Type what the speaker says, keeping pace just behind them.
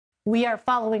We are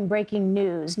following breaking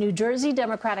news. New Jersey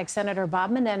Democratic Senator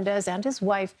Bob Menendez and his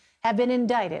wife have been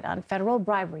indicted on federal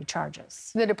bribery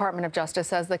charges. The Department of Justice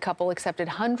says the couple accepted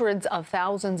hundreds of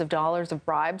thousands of dollars of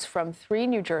bribes from 3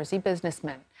 New Jersey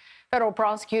businessmen. Federal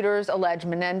prosecutors allege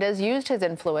Menendez used his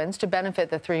influence to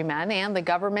benefit the 3 men and the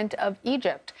government of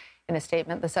Egypt. In a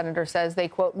statement, the senator says they,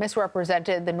 quote,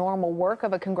 misrepresented the normal work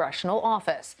of a congressional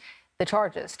office. The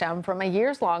charges stem from a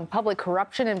years-long public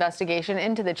corruption investigation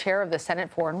into the chair of the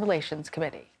Senate Foreign Relations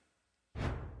Committee.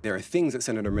 There are things that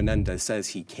Senator Menendez says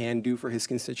he can do for his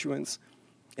constituents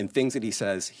and things that he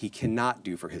says he cannot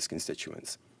do for his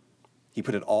constituents. He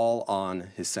put it all on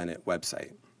his Senate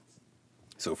website.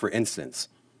 So, for instance,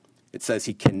 it says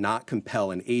he cannot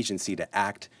compel an agency to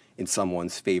act in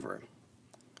someone's favor.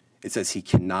 It says he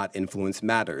cannot influence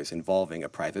matters involving a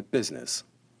private business.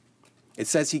 It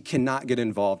says he cannot get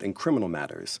involved in criminal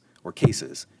matters or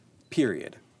cases,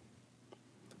 period.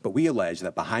 But we allege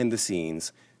that behind the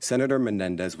scenes, Senator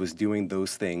Menendez was doing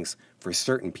those things for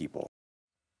certain people.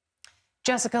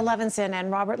 Jessica Levinson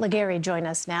and Robert Legare join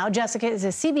us now. Jessica is a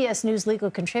CBS News legal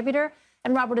contributor,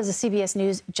 and Robert is a CBS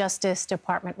News Justice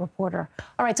Department reporter.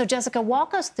 All right, so Jessica,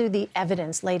 walk us through the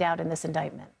evidence laid out in this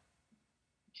indictment.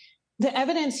 The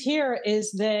evidence here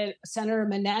is that Senator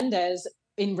Menendez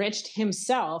enriched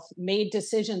himself, made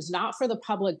decisions not for the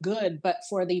public good, but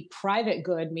for the private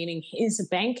good, meaning his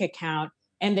bank account,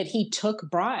 and that he took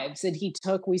bribes, that he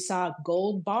took, we saw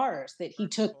gold bars, that he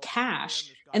took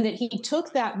cash, and that he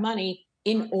took that money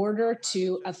in order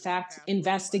to affect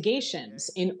investigations,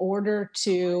 in order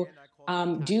to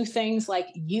do things like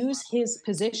use his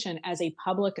position as a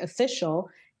public official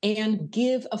and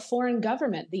give a foreign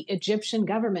government, the Egyptian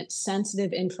government,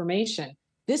 sensitive information.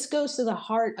 This goes to the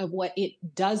heart of what it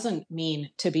doesn't mean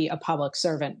to be a public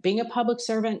servant. Being a public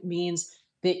servant means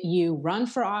that you run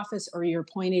for office or you're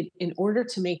appointed in order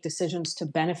to make decisions to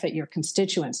benefit your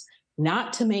constituents,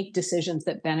 not to make decisions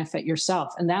that benefit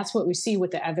yourself. And that's what we see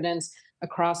with the evidence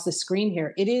across the screen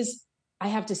here. It is, I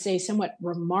have to say, somewhat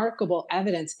remarkable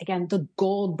evidence. Again, the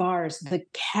gold bars, the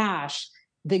cash,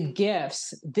 the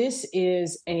gifts. This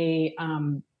is a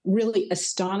really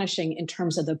astonishing in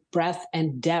terms of the breadth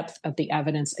and depth of the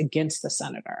evidence against the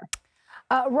senator.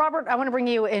 Robert, I want to bring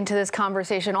you into this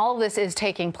conversation. All of this is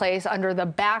taking place under the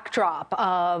backdrop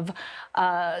of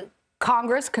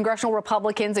congressional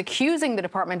Republicans accusing the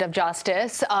Department of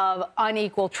Justice of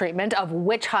unequal treatment, of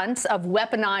witch hunts, of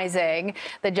weaponizing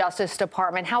the Justice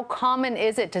Department. How common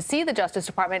is it to see the Justice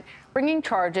Department bringing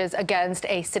charges against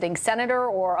a sitting senator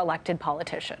or elected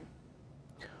politician?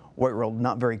 Well,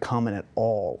 not very common at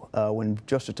all. When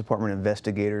Justice Department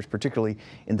investigators, particularly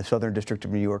in the Southern District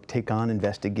of New York, take on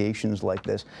investigations like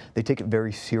this, they take it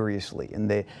very seriously.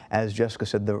 And they, as Jessica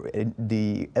said,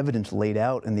 the evidence laid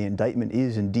out in the indictment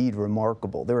is indeed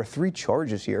remarkable. There are 3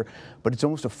 charges here, but it's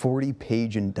almost a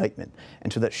 40-page indictment.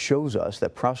 And so that shows us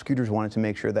that prosecutors wanted to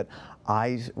make sure that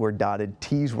I's were dotted,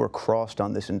 T's were crossed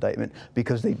on this indictment,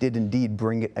 because they did indeed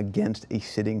bring it against a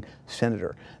sitting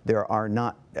senator. There are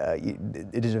not,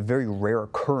 it is a very rare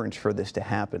occurrence for this to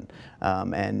happen.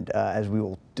 As we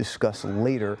will discuss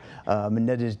later,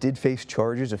 Menendez did face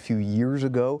charges a few years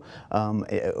ago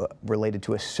related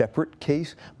to a separate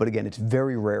case. But again, it's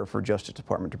very rare for Justice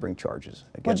Department to bring charges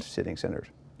against sitting senators.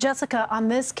 Jessica, on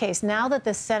this case, now that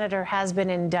the senator has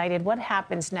been indicted, what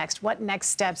happens next? What next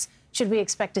steps should we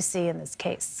expect to see in this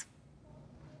case?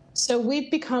 So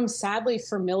we've become sadly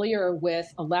familiar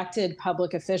with elected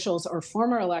public officials or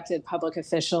former elected public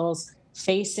officials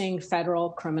facing federal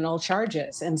criminal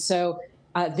charges. And so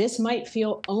this might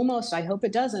feel almost, I hope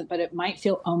it doesn't, but it might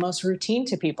feel almost routine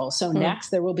to people. So next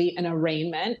there will be an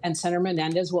arraignment and Senator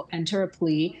Menendez will enter a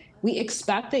plea. We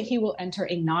expect that he will enter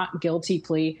a not guilty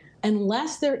plea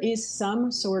unless there is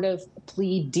some sort of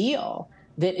plea deal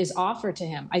that is offered to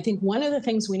him. I think one of the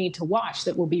things we need to watch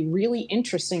that will be really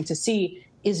interesting to see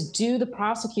is, do the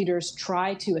prosecutors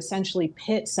try to essentially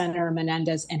pit Senator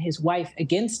Menendez and his wife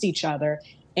against each other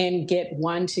and get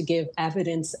one to give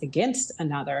evidence against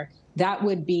another? That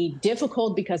would be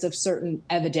difficult because of certain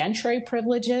evidentiary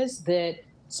privileges that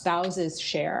spouses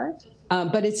share.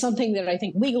 But it's something that I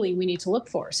think legally we need to look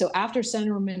for. So after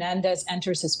Senator Menendez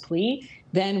enters his plea,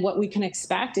 then what we can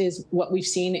expect is what we've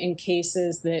seen in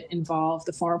cases that involve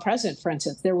the former president, for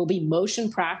instance. There will be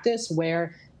motion practice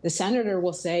where the senator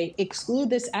will say, exclude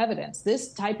this evidence.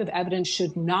 This type of evidence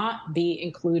should not be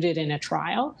included in a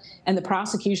trial. And the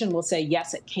prosecution will say,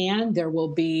 yes, it can. There will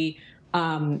be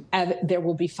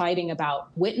fighting about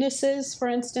witnesses, for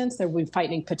instance. There will be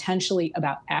fighting potentially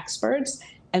about experts.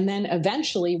 And then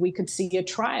eventually we could see a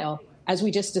trial. As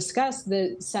we just discussed,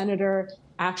 the senator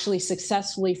actually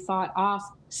successfully fought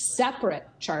off separate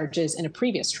charges in a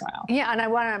previous trial. Yeah, and I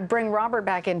want to bring Robert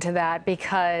back into that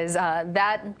because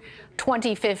that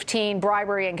 2015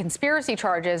 bribery and conspiracy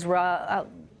charges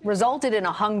resulted in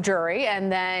a hung jury, and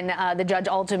then the judge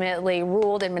ultimately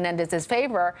ruled in Menendez's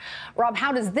favor. Rob,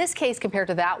 how does this case compare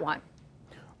to that one?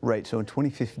 Right. So in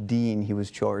 2015, he was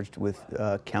charged with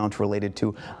counts related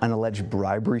to an alleged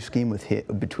bribery scheme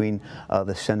between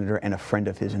the senator and a friend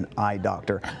of his, an eye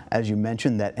doctor. As you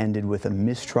mentioned, that ended with a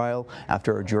mistrial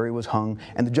after a jury was hung,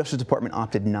 and the Justice Department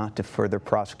opted not to further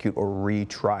prosecute or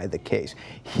retry the case.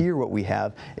 Here, what we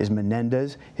have is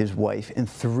Menendez, his wife, and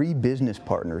 3 business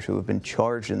partners who have been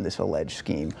charged in this alleged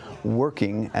scheme,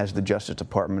 working, as the Justice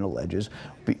Department alleges,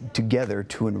 together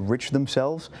to enrich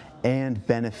themselves and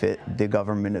benefit the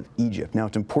government of Egypt. Now,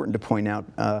 it's important to point out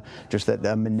just that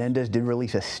Menendez did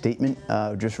release a statement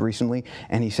just recently,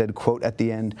 and he said, quote, at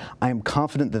the end, "I am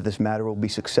confident that this matter will be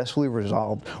successfully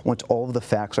resolved once all of the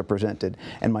facts are presented,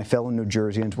 and my fellow New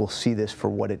Jerseyans will see this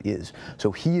for what it is."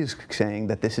 So he is saying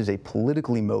that this is a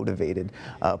politically motivated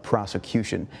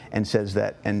prosecution, and says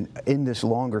that, and in this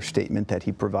longer statement that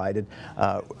he provided,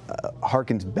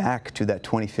 harkens back to that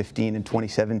 2015 and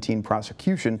 2017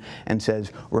 prosecution and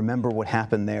says, remember what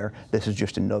happened there. This is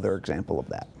just another example of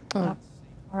that. All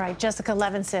right, Jessica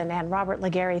Levinson and Robert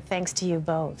Legare, thanks to you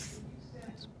both.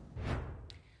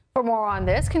 For more on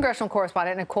this, congressional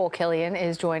correspondent Nikole Killion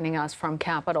is joining us from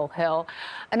Capitol Hill.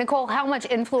 Nikole, how much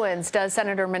influence does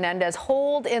Senator Menendez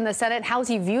hold in the Senate? How is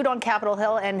he viewed on Capitol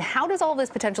Hill? And how does all this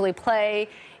potentially play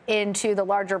into the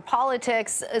larger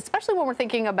politics, especially when we're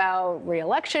thinking about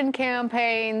re-election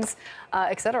campaigns,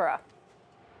 et cetera?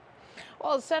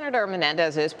 Well, Senator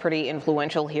Menendez is pretty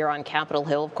influential here on Capitol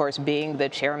Hill, of course, being the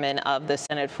chairman of the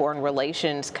Senate Foreign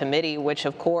Relations Committee, which,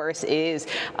 of course, is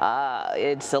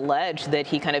it's alleged that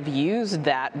he kind of used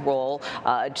that role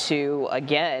to,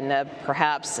 again,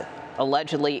 perhaps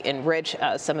allegedly enrich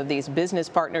some of these business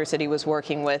partners that he was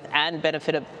working with and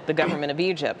benefit of the government of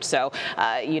Egypt. So,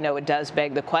 it does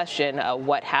beg the question,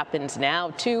 what happens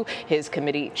now to his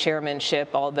committee chairmanship,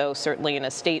 although certainly in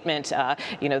a statement,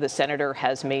 the senator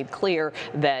has made clear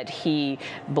that he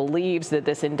believes that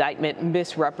this indictment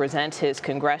misrepresents his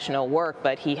congressional work,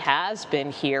 but he has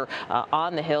been here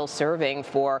on the Hill serving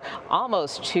for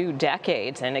almost 2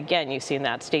 decades. And again, you see in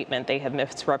that statement, they have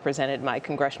misrepresented my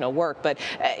congressional work. But,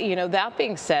 that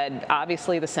being said,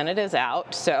 obviously the Senate is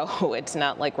out, so it's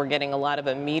not like we're getting a lot of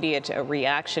immediate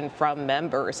reaction from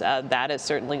members. That is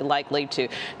certainly likely to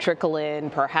trickle in,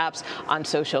 perhaps on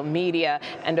social media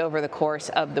and over the course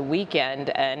of the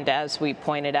weekend. And as we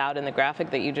pointed out in the graphic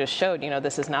that you just showed,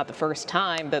 this is not the first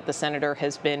time that the senator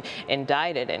has been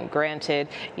indicted. And granted,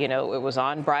 it was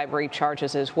on bribery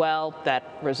charges as well that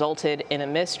resulted in a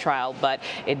mistrial. But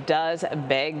it does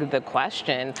beg the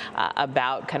question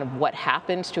about kind of what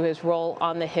happens to his role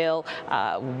on the Hill,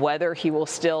 whether he will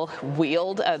still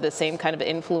wield the same kind of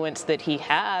influence that he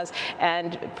has,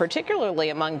 and particularly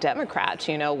among Democrats,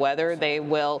 whether they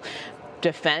will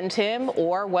defend him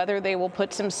or whether they will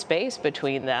put some space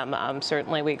between them.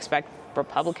 Certainly we expect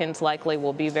Republicans likely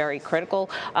will be very critical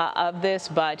of this,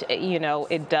 but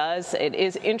it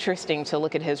is interesting to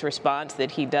look at his response, that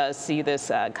he does see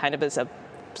this kind of as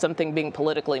something being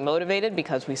politically motivated,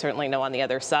 because we certainly know on the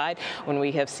other side, when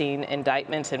we have seen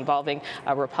indictments involving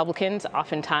Republicans,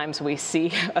 oftentimes we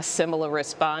see a similar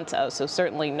response. So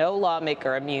certainly no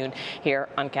lawmaker immune here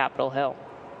on Capitol Hill.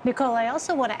 Nikole, I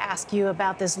also want to ask you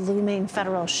about this looming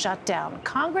federal shutdown.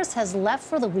 Congress has left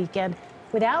for the weekend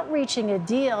without reaching a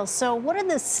deal. So what are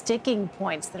the sticking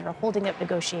points that are holding up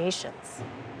negotiations?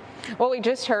 Well, we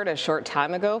just heard a short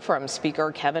time ago from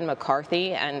Speaker Kevin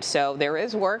McCarthy, and so there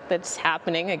is work that's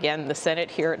happening. Again, the Senate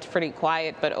here, it's pretty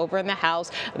quiet, but over in the House,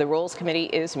 the Rules Committee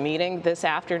is meeting this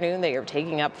afternoon. They are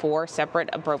taking up 4 separate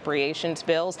appropriations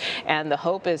bills, and the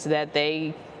hope is that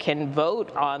they can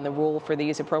vote on the rule for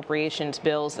these appropriations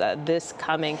bills this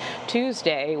coming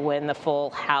Tuesday when the full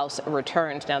House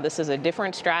returns. Now, this is a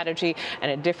different strategy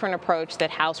and a different approach that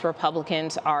House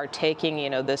Republicans are taking.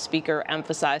 The Speaker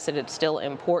emphasized that it's still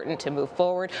important to move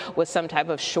forward with some type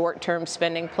of short-term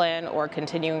spending plan or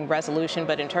continuing resolution.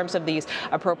 But in terms of these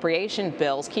appropriation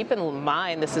bills, keep in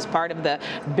mind this is part of the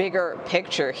bigger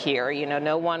picture here.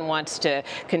 No one wants to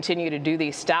continue to do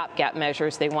these stopgap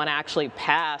measures. They want to actually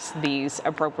pass these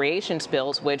appropriations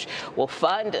bills, which will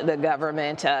fund the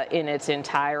government in its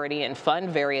entirety and fund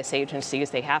various agencies.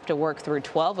 They have to work through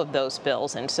 12 of those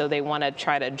bills, and so they want to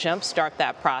try to jumpstart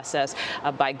that process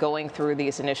by going through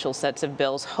these initial sets of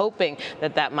bills, hoping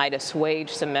that that might assuage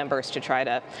some members to try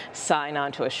to sign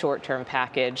on to a short-term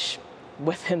package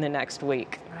within the next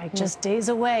week. All right, just days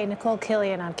away. Nikole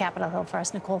Killion on Capitol Hill for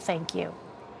us. Nikole, thank you.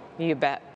 You bet.